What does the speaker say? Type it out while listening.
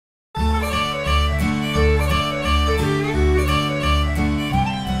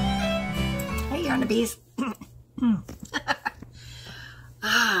bees.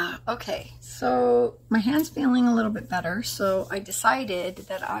 Okay, so my hand's feeling a little bit better, so I decided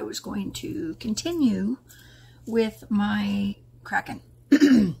that I was going to continue with my Kraken.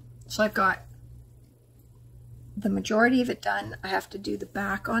 So I've got the majority of it done. I have to do the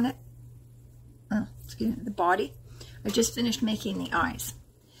back on it. Excuse me, the body. I just finished making the eyes.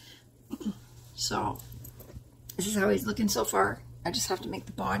 So this is how he's looking so far. I just have to make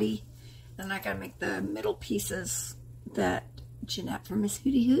the body, and I gotta make the middle pieces that Jeanette from Miss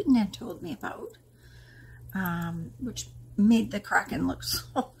Hootie Hootin' told me about, which made the Kraken look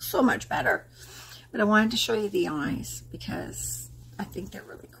so much better. But I wanted to show you the eyes because I think they're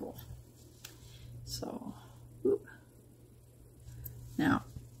really cool. So, whoop. Now,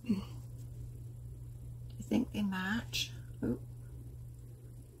 do you think they match? Oop.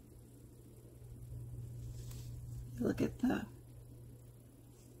 Look at the,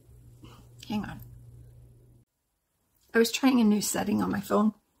 hang on. I was trying a new setting on my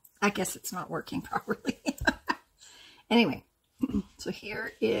phone. I guess it's not working properly. Anyway, so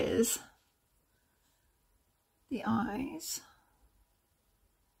here is the eyes.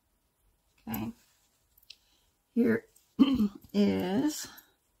 Okay. Here is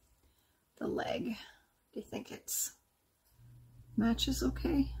the leg. Do you think it's matches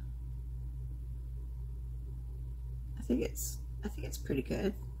okay? I think it's pretty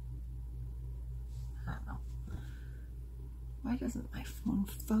good. I don't know. Why doesn't my phone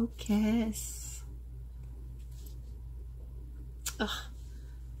focus? Ugh.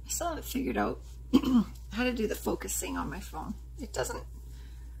 I still haven't figured out how to do the focusing on my phone. It doesn't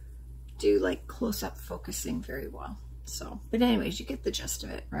do like close-up focusing very well. So, but anyways, you get the gist of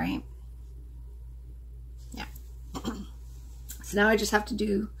it, right? Yeah. So now I just have to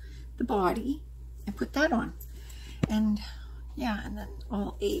do the body and put that on. And yeah, and then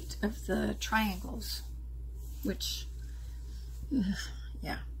all 8 of the triangles, which,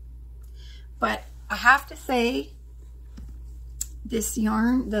 yeah. But I have to say, this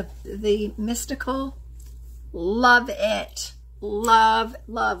yarn, the Mystical, love it. Love,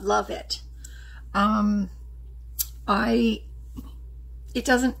 love, love it.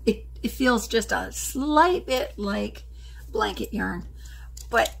 It feels just a slight bit like blanket yarn,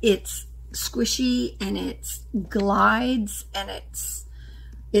 but it's squishy and it glides and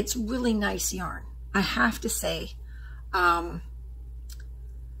it's really nice yarn. I have to say,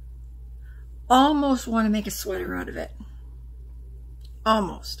 almost want to make a sweater out of it.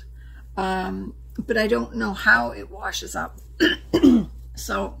 Almost. But I don't know how it washes up.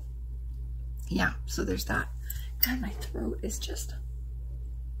 So, yeah, so there's that. God, my throat is just...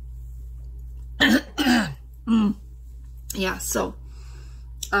 Yeah, so,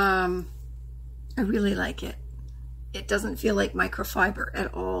 I really like it. It doesn't feel like microfiber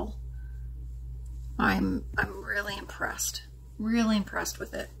at all. I'm really impressed. Really impressed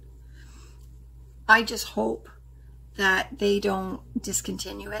with it. I just hope that they don't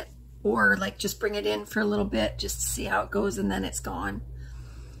discontinue it, or like just bring it in for a little bit just to see how it goes and then it's gone.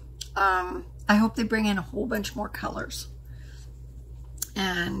 I hope they bring in a whole bunch more colors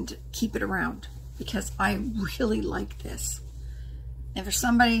and keep it around, because I really like this. And for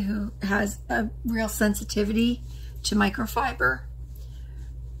somebody who has a real sensitivity to microfiber,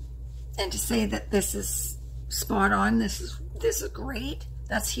 and to say that this is spot on, this is great,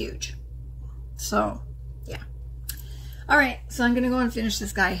 that's huge. So yeah. All right, so I'm gonna go and finish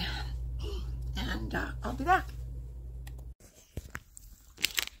this guy, and I'll be back.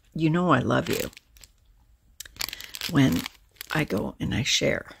 You know I love you when I go and I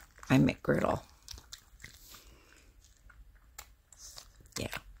share my McGriddle. Yeah.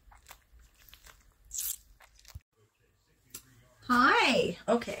 Hi.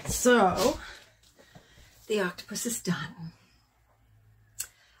 Okay, so the octopus is done.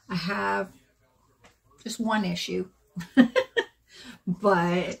 I have just one issue,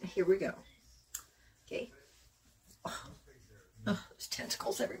 but here we go. Okay. Oh, there's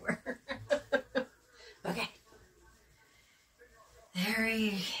tentacles everywhere. Okay.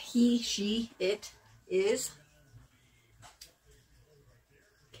 There she, it is.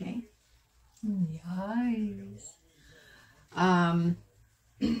 Okay. The eyes.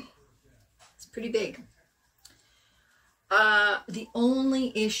 It's pretty big. The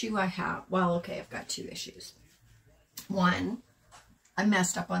only issue I have, well, okay, I've got 2 issues. One, I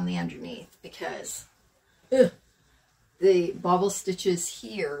messed up on the underneath because the bobble stitches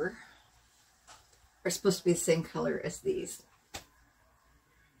here are supposed to be the same color as these.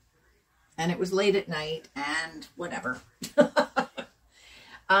 And it was late at night and whatever.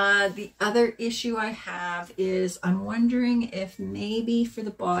 The other issue I have is I'm wondering if maybe for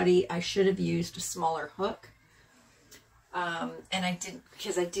the body I should have used a smaller hook. And I didn't,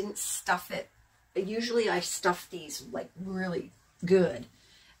 because I didn't stuff it. Usually I stuff these like really good.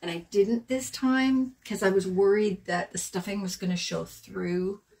 And I didn't this time because I was worried that the stuffing was going to show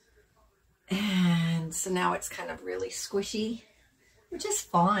through. And so now it's kind of really squishy, which is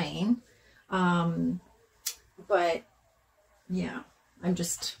fine. But yeah, I'm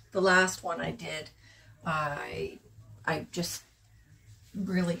just, the last one I did, I just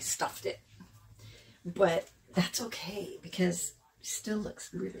really stuffed it. But that's okay because it still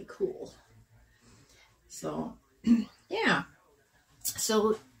looks really cool. So yeah,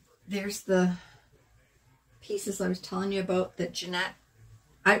 so there's the pieces I was telling you about that Jeanette,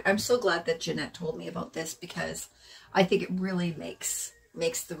 I'm so glad that Jeanette told me about this because I think it really makes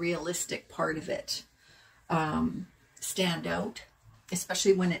the realistic part of it stand out,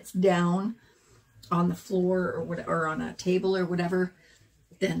 especially when it's down on the floor or on a table or whatever.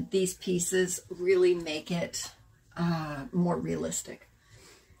 Then these pieces really make it more realistic.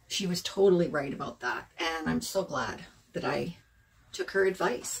 She was totally right about that, and I'm so glad that I took her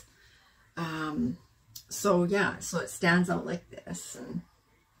advice. So yeah, so it stands out like this, and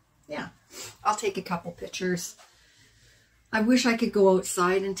yeah, I'll take a couple pictures. I wish I could go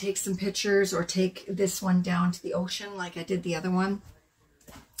outside and take some pictures or take this one down to the ocean like I did the other one,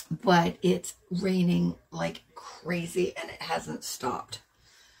 but it's raining like crazy and it hasn't stopped.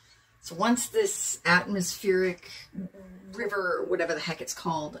 So once this atmospheric river, or whatever the heck it's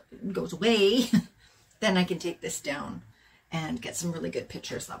called, goes away, then I can take this down and get some really good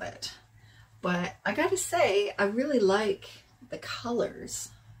pictures of it. But I gotta say, I really like the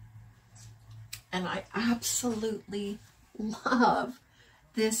colors. And I absolutely love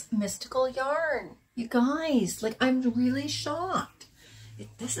this mystical yarn. You guys, like, I'm really shocked.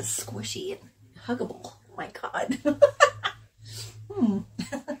 This is squishy and huggable. Oh my God.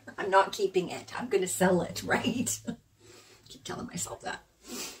 I'm not keeping it. I'm going to sell it, right? Keep telling myself that.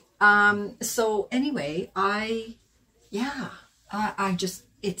 So anyway, I just,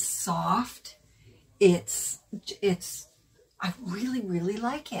 it's soft. I really, really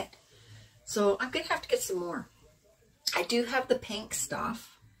like it. So I'm going to have to get some more. I do have the pink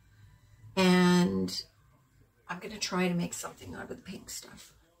stuff, and I'm going to try to make something out of the pink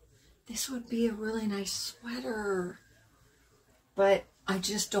stuff. This would be a really nice sweater, but I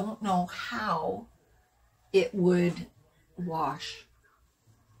just don't know how it would wash.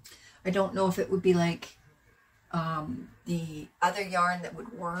 I don't know if it would be like the other yarn that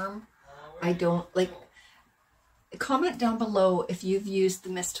would worm. I don't like. Comment down below if you've used the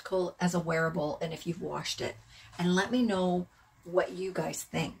Mystical as a wearable and if you've washed it, and let me know what you guys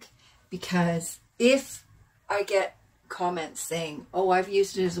think, because if I get comments saying, oh, I've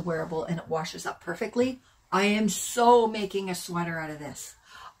used it as a wearable and it washes up perfectly, I am so making a sweater out of this.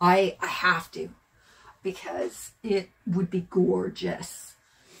 I have to, because it would be gorgeous.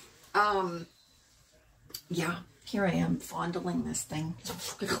 Yeah, here I am fondling this thing.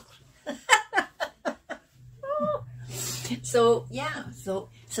 So yeah, so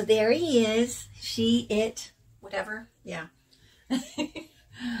there he is, she, it, whatever, yeah.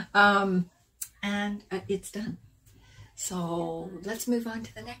 And it's done. So let's move on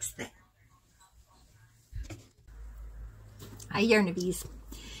to the next thing. Hi, Yarnabees.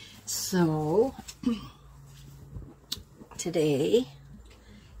 So today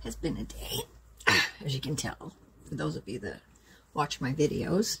has been a day, as you can tell, for those of you that watch my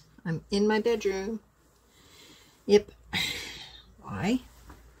videos. I'm in my bedroom. Yep. Why?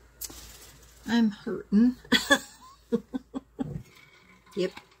 I'm hurting.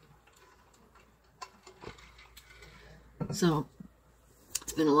 Yep. So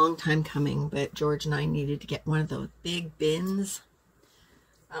it's been a long time coming, but George and I needed to get one of those big bins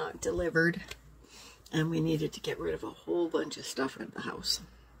delivered, and we needed to get rid of a whole bunch of stuff in the house,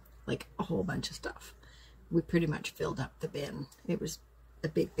 like a whole bunch of stuff. We pretty much filled up the bin. It was a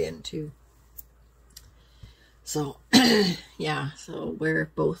big bin too. So yeah, so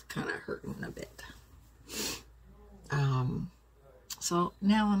we're both kind of hurting a bit. So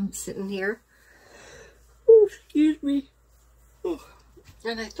now I'm sitting here. Oh, excuse me. Oh.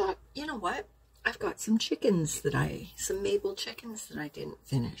 And I thought, you know what? I've got some chickens some maple chickens that I didn't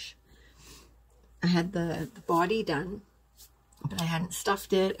finish. I had the body done, but I hadn't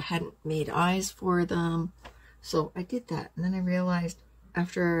stuffed it. I hadn't made eyes for them. So I did that. And then I realized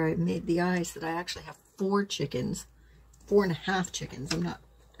after I made the eyes that I actually have 4 chickens, 4.5 chickens.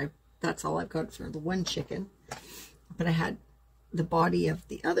 That's all I've got for the one chicken. But I had the body of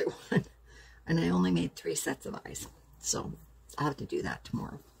the other one, and I only made 3 sets of eyes. So I'll have to do that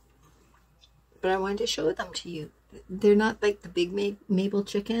tomorrow. But I wanted to show them to you. They're not like the big maple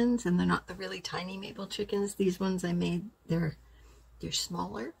chickens, and they're not the really tiny maple chickens. These ones I made, they're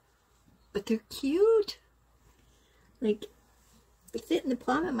smaller, but they're cute. Like, they fit in the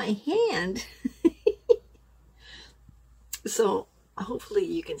palm of my hand. So hopefully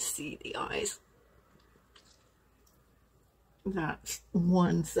you can see the eyes. That's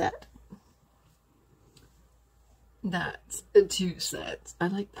one set. That's two sets. I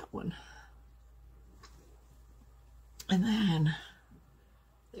like that one. And then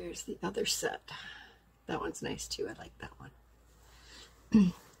there's the other set. That one's nice too. I like that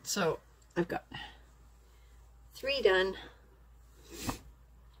one. So I've got 3 done.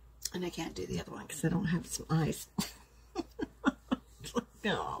 And I can't do the other one because I don't have some eyes.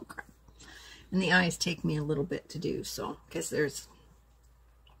 Oh, crap. And the eyes take me a little bit to do, so because there's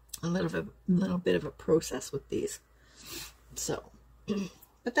a little bit of a process with these. So,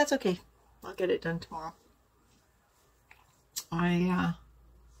 but that's okay. I'll get it done tomorrow. I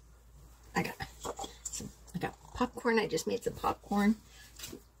got popcorn. I just made some popcorn.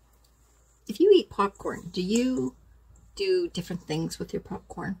 If you eat popcorn, do you do different things with your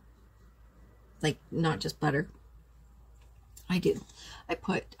popcorn? Like, not just butter? I do. I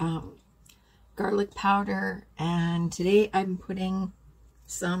put garlic powder, and today I'm putting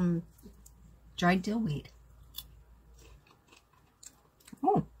some dried dill weed.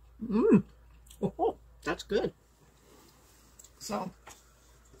 Oh, oh, that's good. So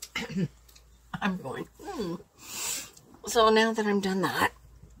I'm going. So now that I'm done that,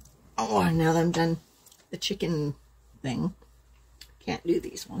 now that I'm done the chicken thing, can't do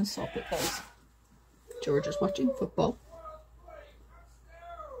these ones, so I'll put those. George is watching football.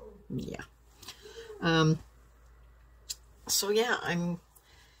 Yeah. So yeah, I'm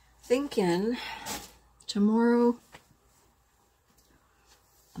thinking tomorrow,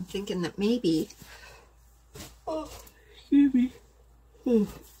 I'm thinking that maybe, excuse me.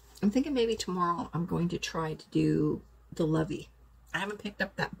 I'm thinking maybe tomorrow I'm going to try to do the Lovey. I haven't picked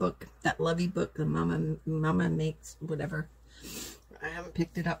up that book, that Lovey book, the Mama Makes whatever. I haven't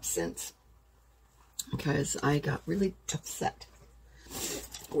picked it up since, because I got really upset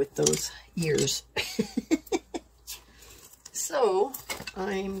with those ears. So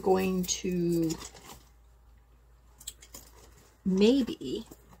I'm going to maybe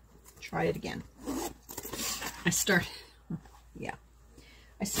try it again. I started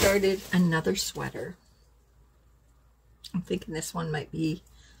another sweater. I'm thinking this one might be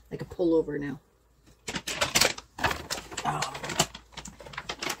like a pullover now.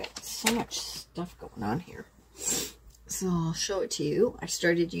 I've got so much stuff going on here. So I'll show it to you. I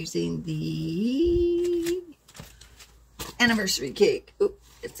started using the anniversary cake. Oop,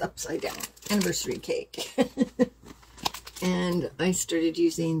 it's upside down. Anniversary cake. And I started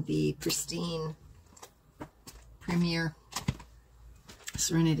using the Pristine Premier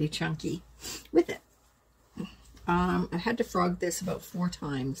Serenity Chunky with it. I had to frog this about 4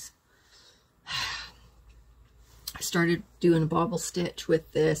 times. I started doing a bobble stitch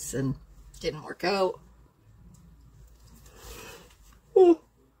with this and didn't work out. Oh,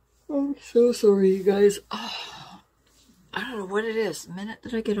 I'm so sorry, you guys. Oh, I don't know what it is. The minute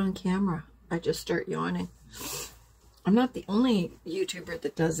that I get on camera, I just start yawning. I'm not the only YouTuber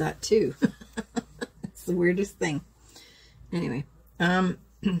that does that too. It's the weirdest thing. Anyway,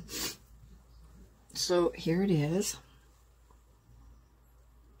 so here it is.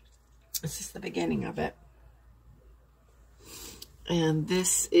 This is the beginning of it. And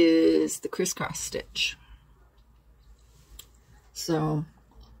this is the crisscross stitch. So,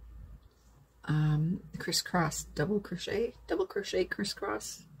 crisscross, double crochet,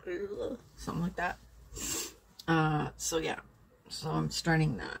 crisscross, something like that. So yeah, so I'm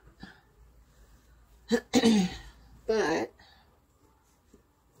starting that. But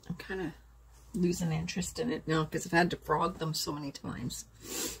I'm kind of losing interest in it now because I've had to frog them so many times.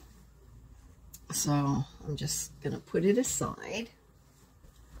 So I'm just going to put it aside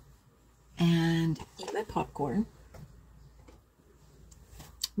and eat my popcorn.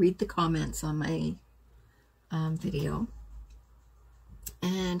 Read the comments on my video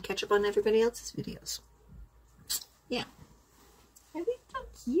and catch up on everybody else's videos. Yeah. Are they so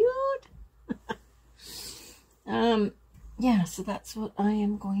cute? Yeah, so that's what I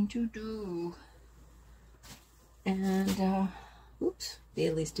am going to do. And, oops,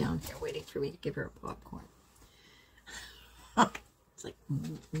 Bailey's down here waiting for me to give her a popcorn. It's like,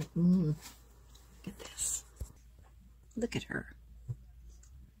 look at this. Look at her.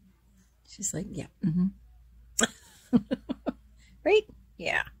 She's like, yeah, right?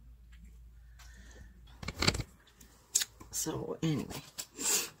 Yeah. So anyway,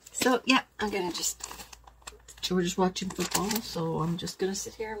 so yeah, we're just watching football, so I'm just gonna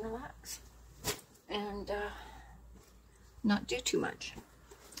sit here and relax and not do too much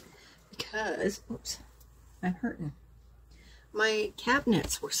because, oops, I'm hurting. My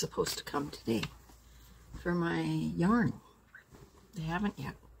cabinets were supposed to come today for my yarn. They haven't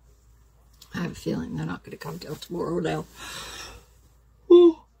yet. I have a feeling they're not going to come till tomorrow now.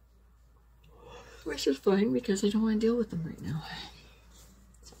 Which is fine because I don't want to deal with them right now.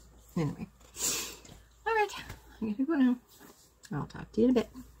 So, anyway. Alright, I'm going to go now. I'll talk to you in a bit.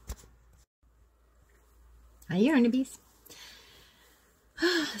 Hi, yarnabies.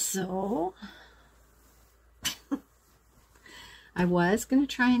 So, I was going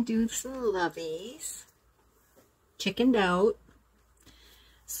to try and do some lovies. Chickened out.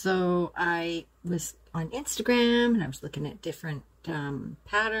 So I was on Instagram and I was looking at different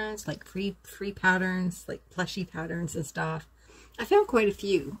patterns, like free patterns, like plushy patterns and stuff. I found quite a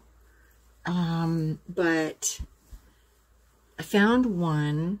few. But I found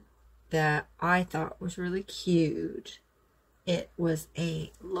one that I thought was really cute. It was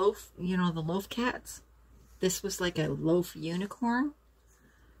a loaf, you know, the loaf cats. This was like a loaf unicorn.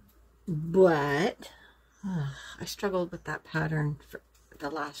 But I struggled with that pattern for the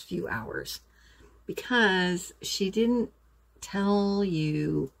last few hours because she didn't tell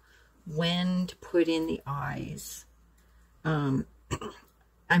you when to put in the eyes. I'm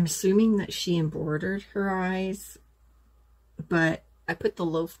assuming that she embroidered her eyes, but I put the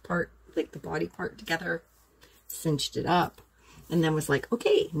loaf part, like the body part together, cinched it up, and then was like,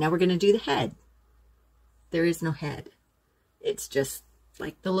 okay, now we're going to do the head. There is no head. It's just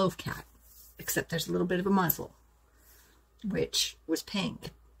like the loaf cat, except there's a little bit of a muzzle, which was pink,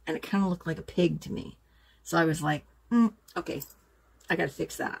 and it kind of looked like a pig to me. So I was like, okay, I got to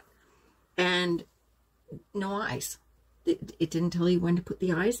fix that. And no eyes. It didn't tell you when to put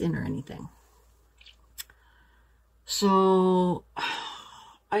the eyes in or anything. So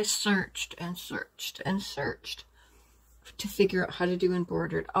I searched and searched and searched to figure out how to do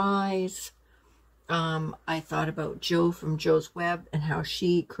embroidered eyes. I thought about Jo from Jo's Web and how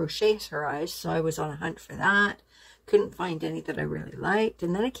she crochets her eyes. So I was on a hunt for that. Couldn't find any that I really liked.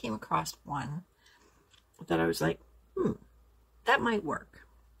 And then I came across one that I was like, that might work.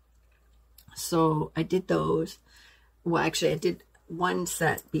 So I did those. Well, actually, I did one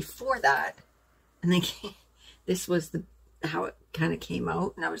set before that. And then this was how it kind of came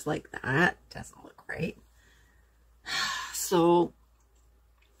out. And I was like, that doesn't look right. So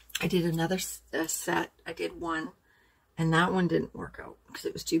I did another set. I did one. And that one didn't work out because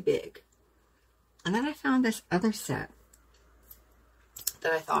it was too big. And then I found this other set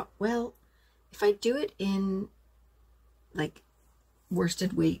that I thought, well, if I do it in like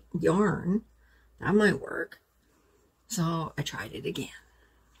worsted weight yarn, that might work. So I tried it again.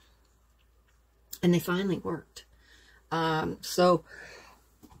 And they finally worked. So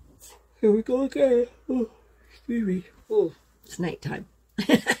here we go again. Oh, excuse me. Oh, it's nighttime.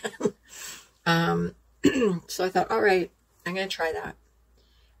 So I thought, all right, I'm going to try that.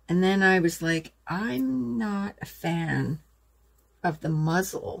 And then I was like, I'm not a fan of the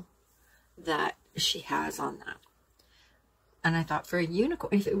muzzle that she has on that. And I thought for a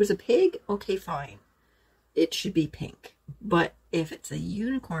unicorn, if it was a pig, okay, fine. It should be pink. But if it's a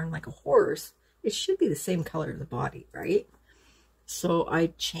unicorn like a horse, it should be the same color of the body, right? So I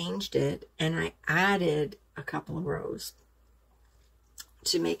changed it and I added a couple of rows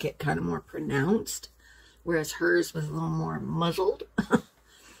to make it kind of more pronounced, whereas hers was a little more muzzled.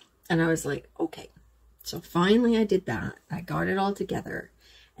 And I was like, okay. So finally I did that. I got it all together.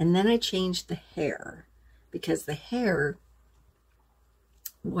 And then I changed the hair because the hair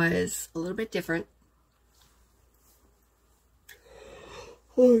was a little bit different.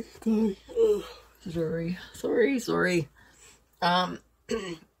 Oh, God. Oh, sorry.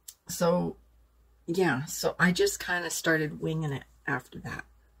 So, yeah. So I just kind of started winging it after that.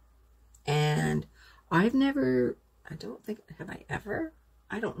 And I've never, I don't think, have I ever?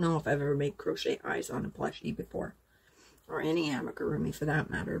 I don't know if I've ever made crochet eyes on a plushie before. Or any amigurumi for that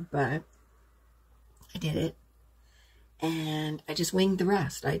matter. But I did it. And I just winged the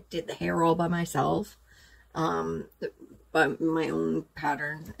rest. I did the hair all by myself. By my own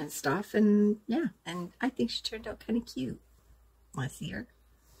pattern and stuff. And yeah. And I think she turned out kind of cute. Want to see her?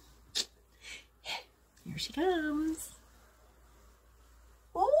 Here she comes.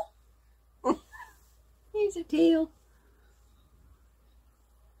 Oh! Here's her tail.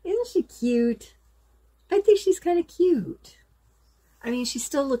 Isn't she cute? I think she's kind of cute. I mean, she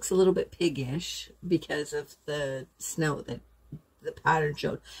still looks a little bit piggish because of the snow that the pattern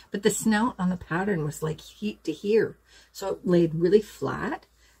showed. But the snout on the pattern was like heat to here. So it laid really flat.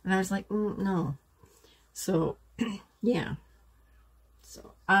 And I was like, no. So, yeah.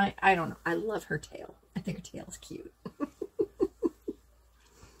 So, I don't know. I love her tail. I think her tail is cute.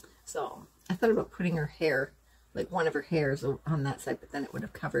 So, I thought about putting her hair, like one of her hairs on that side, but then it would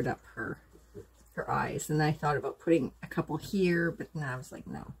have covered up her eyes. And I thought about putting a couple here, but then I was like,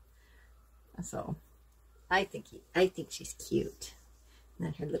 no. So, I think she's cute. And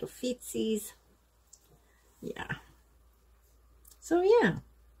then her little feetsies. Yeah. So, yeah.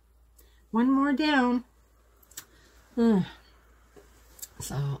 One more down.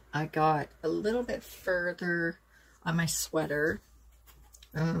 So, I got a little bit further on my sweater.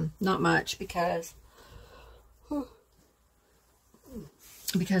 Not much because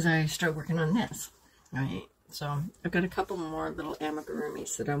I started working on this, right? So I've got a couple more little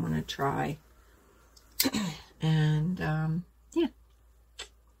amigurumis that I want to try, and yeah.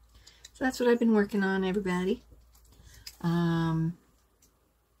 So that's what I've been working on, everybody. Yeah,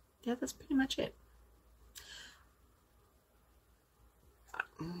 that's pretty much it.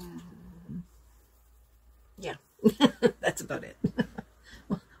 Yeah, that's about it.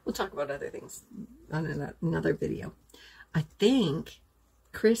 We'll talk about other things on another video. I think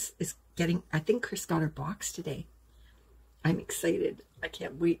Chris got her box today. I'm excited. I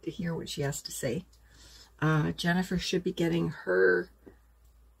can't wait to hear what she has to say. Jennifer should be getting her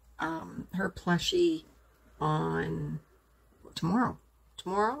plushie on tomorrow.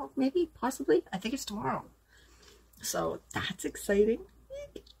 Tomorrow, maybe, possibly. I think it's tomorrow. So that's exciting.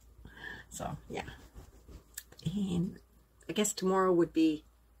 So yeah. And I guess tomorrow would be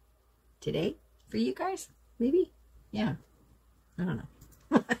today for you guys, maybe? Yeah. I don't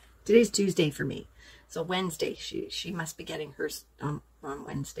know. Today's Tuesday for me. So Wednesday, she must be getting hers on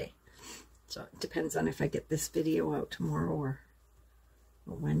Wednesday. So it depends on if I get this video out tomorrow or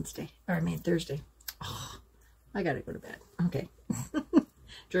Wednesday. Or I mean Thursday. Oh, I gotta go to bed. Okay.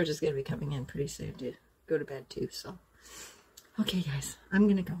 George is gonna be coming in pretty soon to go to bed too. So okay, guys, I'm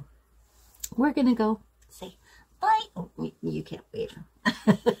gonna go. We're gonna go. Say bye. Oh, you can't wave.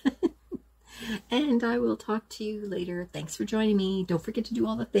 And I will talk to you later. Thanks for joining me. Don't forget to do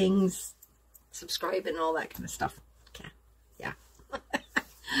all the things. Subscribe and all that kind of stuff. Okay. Yeah.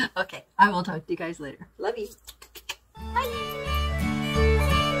 Okay. I will talk to you guys later. Love you. Bye.